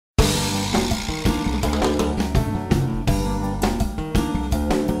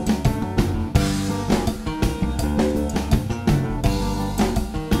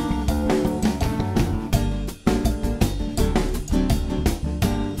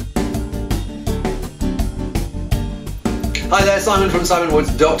Hi there, Simon from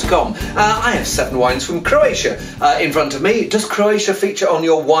simonwoods.com. I have 7 wines from Croatia in front of me. Does Croatia feature on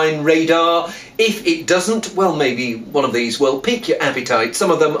your wine radar? If it doesn't, well, maybe one of these will pique your appetite.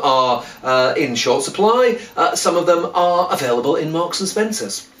 Some of them are in short supply, some of them are available in Marks and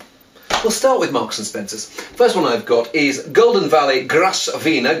Spencer's. We'll start with Marks and Spencer's. First one I've got is Golden Valley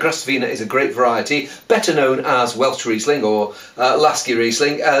Grasvina. Grasvina is a great variety, better known as Welsh Riesling or Lasky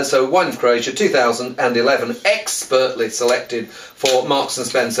Riesling. So wine of Croatia, 2011, expertly selected for Marks and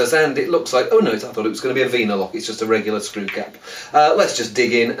Spencer's, and it looks like, oh no, I thought it was going to be a Vina lock. It's just a regular screw cap. Let's just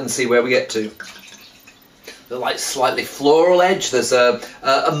dig in and see where we get to. The like slightly floral edge, there's a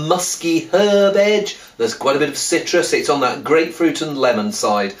musky herb edge, there's quite a bit of citrus, it's on that grapefruit and lemon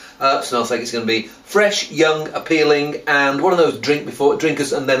side. Smells like it's going to be fresh, young, appealing, and one of those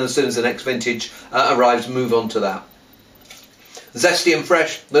drinkers, and then as soon as the next vintage arrives, move on to that. Zesty and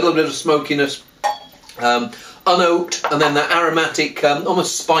fresh, a little bit of smokiness, unoaked, and then that aromatic,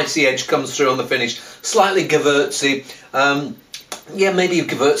 almost spicy edge comes through on the finish, slightly Gewürzy. Yeah, maybe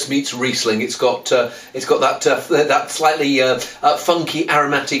Gewürz meets Riesling. It's got that slightly funky,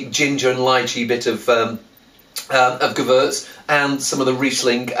 aromatic ginger and lychee bit of Gewürz, and some of the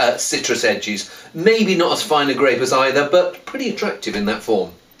Riesling citrus edges. Maybe not as fine a grape as either, but pretty attractive in that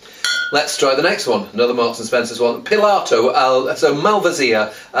form. Let's try the next one, another Marks and Spencer's one. Pilato, so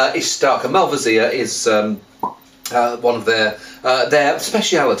Malvasia Istaka. Malvasia is one of their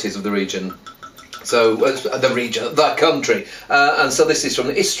specialities of the region. So, the country. And so this is from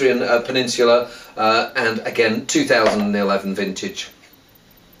the Istrian Peninsula, and again, 2011 vintage.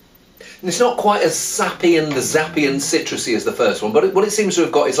 And it's not quite as zappy and citrusy as the first one, but what it seems to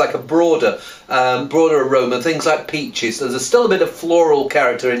have got is like a broader aroma, things like peaches. There's still a bit of floral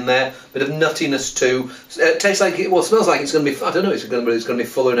character in there, a bit of nuttiness too. It tastes like, well, it smells like it's going to be, I don't know, it's going to be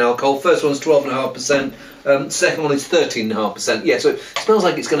fuller in alcohol. First one's 12.5%, second one is 13.5%. Yeah, so it smells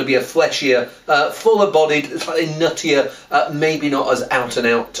like it's going to be a fleshier, fuller bodied, slightly nuttier, maybe not as out and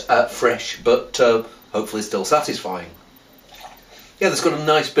out fresh, but hopefully still satisfying. Yeah, there's got a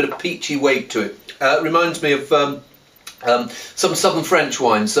nice bit of peachy weight to it. Reminds me of some southern French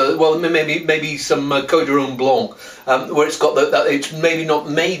wines. Well, maybe some Côte du Rhône Blanc, where it's got that. It's maybe not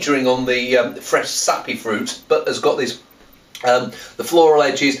majoring on the fresh sappy fruit, but has got this the floral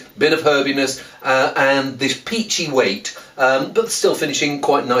edges, bit of herbiness, and this peachy weight, but still finishing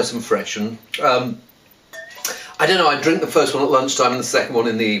quite nice and fresh. And I don't know. I drink the first one at lunchtime and the second one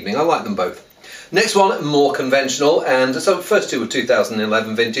in the evening. I like them both. Next one, more conventional, and so first two were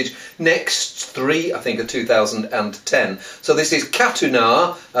 2011 vintage, next 3 I think are 2010. So this is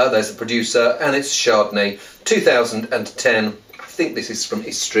Catunar, there's the producer, and it's Chardonnay, 2010. I think this is from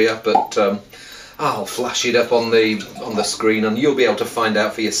Istria, but I'll flash it up on the screen and you'll be able to find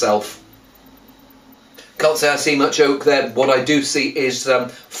out for yourself. Can't say I see much oak there. What I do see is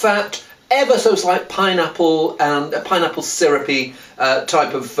fat, ever so slight pineapple and a pineapple syrupy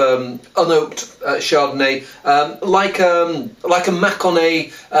type of unoaked Chardonnay, like a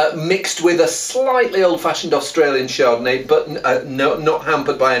Mâconnais mixed with a slightly old-fashioned Australian Chardonnay, but not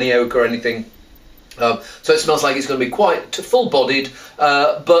hampered by any oak or anything. So it smells like it's going to be quite full-bodied,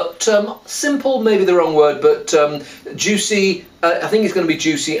 but simple, maybe the wrong word, but juicy. I think it's going to be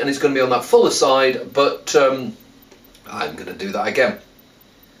juicy and it's going to be on that fuller side, but I'm going to do that again.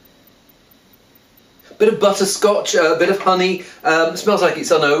 Bit of butterscotch, a bit of honey, smells like it's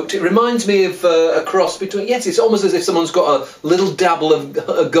unoaked. It reminds me of a cross between, yes, it's almost as if someone's got a little dabble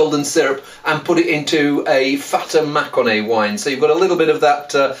of golden syrup and put it into a fatter Mâconnais wine. So you've got a little bit of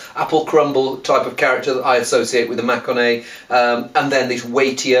that apple crumble type of character that I associate with the Mâconnais, and then this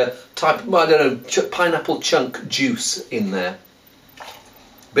weightier type, well, I don't know, pineapple chunk juice in there.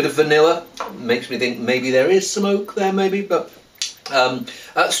 Bit of vanilla, makes me think maybe there is some oak there, maybe, but...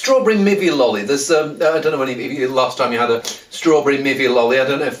 strawberry Mivy lolly. There's I don't know if you, last time you had a strawberry Mivy lolly. I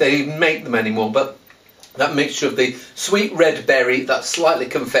don't know if they even make them anymore, but that mixture of the sweet red berry, that slightly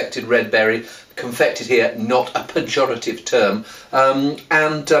confected red berry, confected here, not a pejorative term,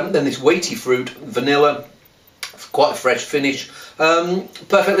 and then this weighty fruit, vanilla, quite a fresh finish,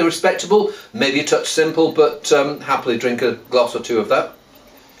 perfectly respectable, maybe a touch simple, but happily drink a glass or two of that.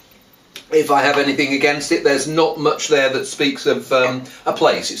 If I have anything against it, there's not much there that speaks of a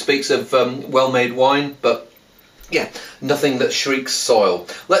place. It speaks of well-made wine, but yeah, nothing that shrieks soil.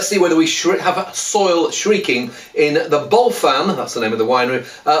 Let's see whether we have soil shrieking in the Bolfan, that's the name of the winery,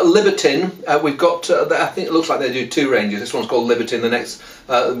 Libertin. We've got, I think it looks like they do 2 ranges. This one's called Libertin, the next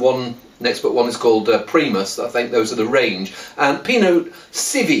but one is called Primus. I think those are the range. And Pinot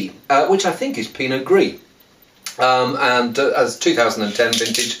Civi, which I think is Pinot Gris. And as 2010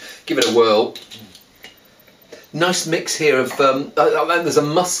 vintage, give it a whirl. nice mix here of there's a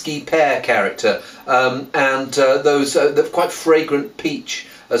musky pear character, and those quite fragrant peach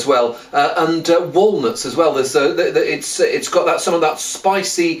as well, and walnuts as well. There's it's got that some of that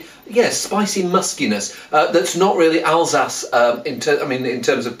spicy, spicy muskiness that's not really Alsace in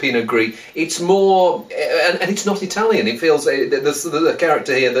terms of Pinot Gris. It's more, and it's not Italian. It feels there's a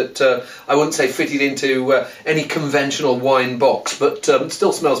character here that I wouldn't say fitted into any conventional wine box, but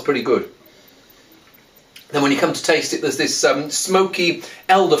still smells pretty good. Then when you come to taste it, there's this smoky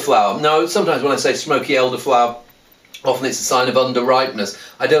elderflower. Now, sometimes when I say smoky elderflower, often it's a sign of underripeness.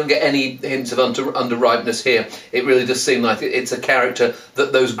 I don't get any hints of underripeness here. It really does seem like it's a character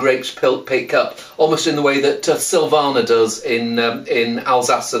that those grapes pick up, almost in the way that Silvaner does in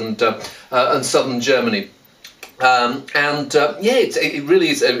Alsace and southern Germany. It really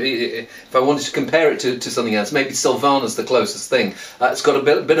is. If I wanted to compare it to something else, maybe Silvaner's the closest thing. It's got a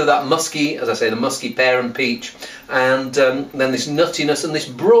bit of that musky, as I say, the musky pear and peach, and then this nuttiness and this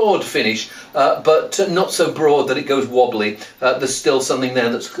broad finish, but not so broad that it goes wobbly. There's still something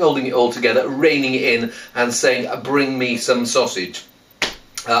there that's holding it all together, reining it in, and saying, "Bring me some sausage."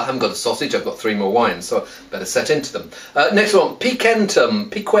 I haven't got a sausage, I've got 3 more wines, so I better set into them. Next one,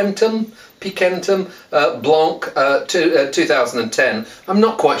 Piquentum Blanc 2010. I'm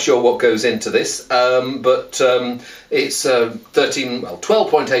not quite sure what goes into this, but it's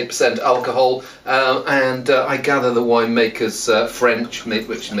 12.8% alcohol, and I gather the winemaker's French,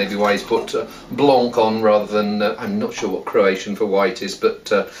 which may be why he's put Blanc on rather than, I'm not sure what Croatian for white is,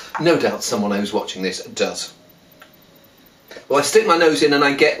 but no doubt someone who's watching this does. Well, I stick my nose in and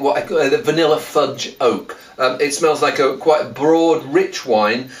I get what I call the vanilla fudge oak. It smells like a quite broad, rich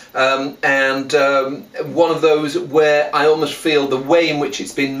wine, and one of those where I almost feel the way in which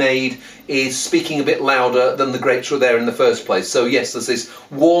it's been made is speaking a bit louder than the grapes were there in the first place. So yes, there's this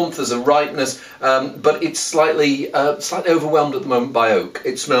warmth, there's a ripeness, but it's slightly overwhelmed at the moment by oak.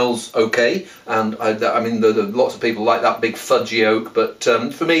 It smells okay, and I mean, there are lots of people like that big fudgy oak, but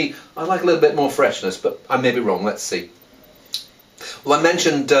for me, I like a little bit more freshness, but I may be wrong. Let's see. Well, I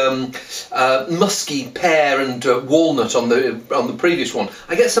mentioned musky pear and walnut on the previous one.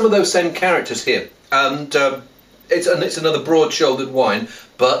 I get some of those same characters here, and it's another broad-shouldered wine.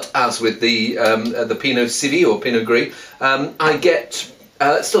 But as with the Pinot Civi or Pinot Gris, I get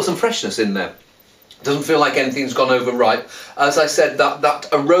still some freshness in there. Doesn't feel like anything's gone overripe. As I said, that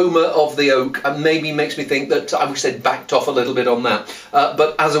aroma of the oak maybe makes me think that I wish they'd backed off a little bit on that.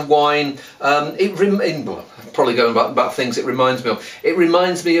 But as a wine, probably going about things it reminds me of. It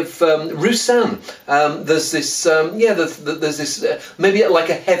reminds me of Roussanne. There's this, there's this maybe like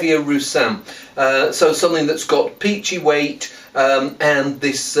a heavier Roussanne. So something that's got peachy weight and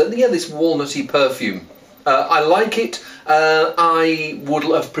this walnutty perfume. I like it. I would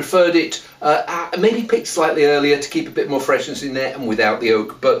have preferred it maybe picked slightly earlier to keep a bit more freshness in there and without the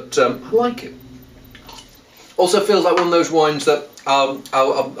oak, but I like it. Also feels like one of those wines that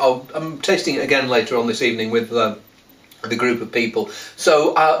I'm tasting it again later on this evening with the group of people,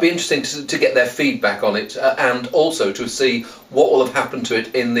 so it'll be interesting to get their feedback on it, and also to see what will have happened to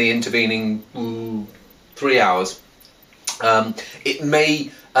it in the intervening 3 hours.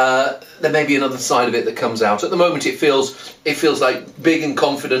 There may be another side of it that comes out. At the moment, it feels like big and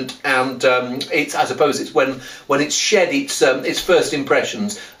confident, and it's, I suppose, it's when it's shed its first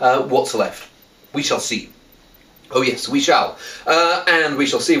impressions. What's left? We shall see. Oh yes, we shall. And we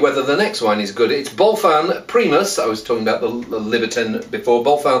shall see whether the next wine is good. It's Bolfan Primus. I was talking about the Libertin before.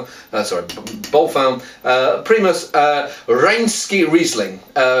 Bolfan Primus Rheinsky Riesling.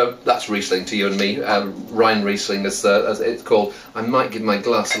 That's Riesling to you and me. Rhine Riesling as it's called. I might give my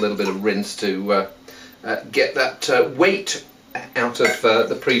glass a little bit of rinse to get that weight out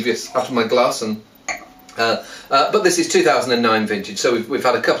of my glass, and but this is 2009 vintage, so we've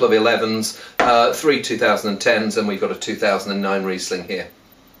had a couple of 11s, 3 2010s, and we've got a 2009 Riesling here.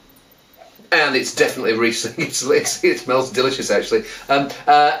 And it's definitely Riesling. It smells delicious, actually.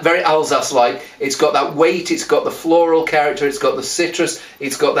 Very Alsace-like. It's got that weight, it's got the floral character, it's got the citrus,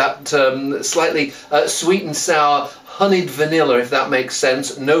 it's got that slightly sweet and sour honeyed vanilla, if that makes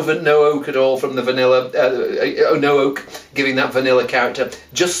sense. No oak at all from the vanilla. No oak giving that vanilla character.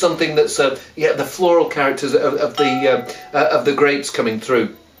 Just something that's the floral characters of the grapes coming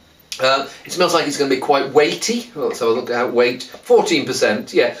through. It smells like it's going to be quite weighty. Well, let's have a look at weight.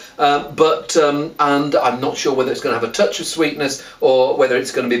 14%, yeah. And I'm not sure whether it's going to have a touch of sweetness or whether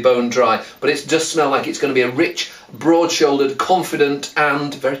it's going to be bone dry. But it does smell like it's going to be a rich, broad-shouldered, confident,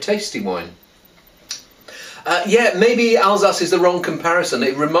 and very tasty wine. Maybe Alsace is the wrong comparison.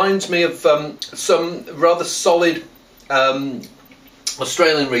 It reminds me of some rather solid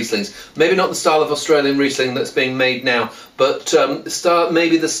Australian Rieslings, maybe not the style of Australian Riesling that's being made now, but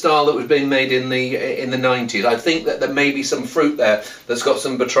maybe the style that was being made in the 90s. I think that there may be some fruit there that's got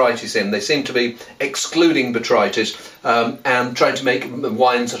some botrytis in. They seem to be excluding botrytis and trying to make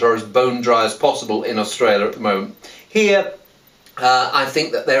wines that are as bone dry as possible in Australia at the moment. Here, I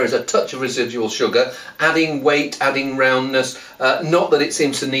think that there is a touch of residual sugar, adding weight, adding roundness, not that it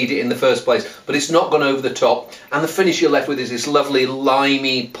seems to need it in the first place, but it's not gone over the top, and the finish you're left with is this lovely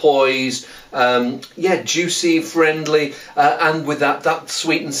limey, poised, yeah, juicy, friendly, and with that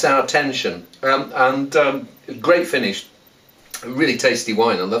sweet and sour tension, great finish, really tasty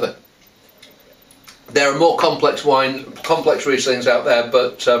wine, I love it. There are more complex Rieslings out there,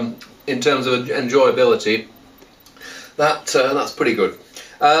 but in terms of enjoyability, that's pretty good.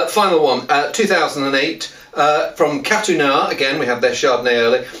 Final one, 2008, from Katuna. Again, we had their Chardonnay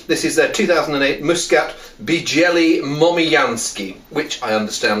early. This is their 2008 Muscat Bijelli Momijanski, which I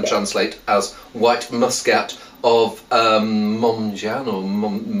understand translate as White Muscat of Momjan, or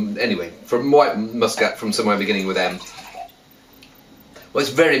anyway, from White Muscat from somewhere beginning with M. Well,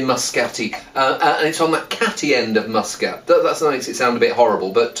 it's very muscatty, and it's on that catty end of muscat. That makes it sound a bit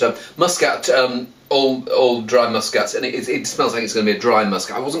horrible, but muscat, all dry muscats, and it smells like it's going to be a dry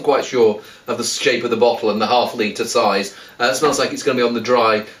muscat. I wasn't quite sure of the shape of the bottle and the half-litre size. It smells like it's going to be on the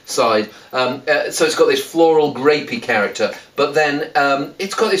dry side. So it's got this floral, grapey character, but then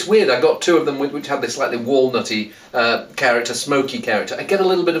it's got this weird, I got two of them which have this slightly walnutty character, smoky character. I get a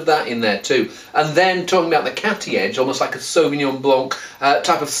little bit of that in there too. And then talking about the catty edge, almost like a Sauvignon Blanc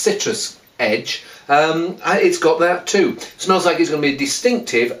type of citrus edge, it's got that too. It smells like it's going to be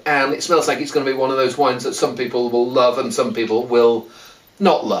distinctive, and it smells like it's going to be one of those wines that some people will love and some people will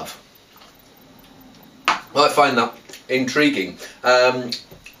not love. Well, I find that intriguing.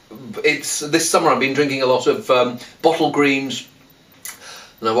 This summer I've been drinking a lot of bottle greens.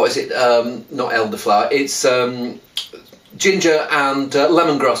 No, what is it? Not elderflower. It's ginger and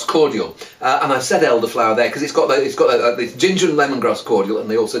lemongrass cordial, and I've said elderflower there because it's got this ginger and lemongrass cordial, and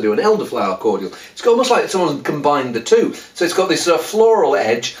they also do an elderflower cordial. It's almost like someone combined the two. So it's got this floral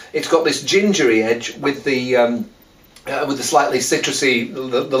edge, it's got this gingery edge with the slightly citrusy,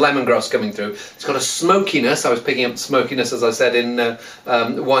 the lemongrass coming through. It's got a smokiness. I was picking up the smokiness, as I said, in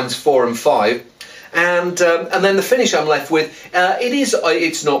wines 4 and 5. And then the finish I'm left with,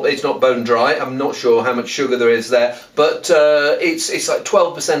 it's not bone dry. I'm not sure how much sugar there is there, but it's like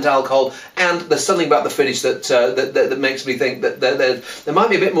 12% alcohol, and there's something about the finish that makes me think that there might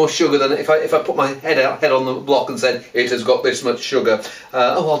be a bit more sugar than if I put my head on the block and said it has got this much sugar.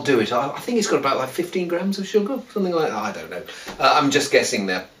 I'll do it. I think it's got about like 15 grams of sugar, something like that. I don't know. I'm just guessing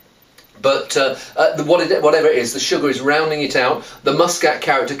there. But whatever it is, the sugar is rounding it out. The muscat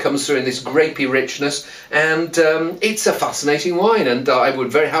character comes through in this grapey richness, and it's a fascinating wine, and I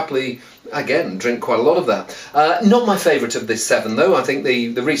would very happily, again, drink quite a lot of that. Not my favourite of this 7, though. I think the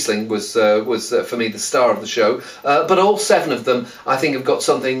Riesling was for me the star of the show. But all 7 of them, I think, have got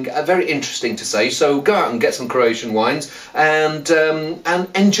something very interesting to say. So go out and get some Croatian wines and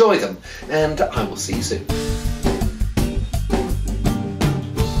enjoy them. And I will see you soon.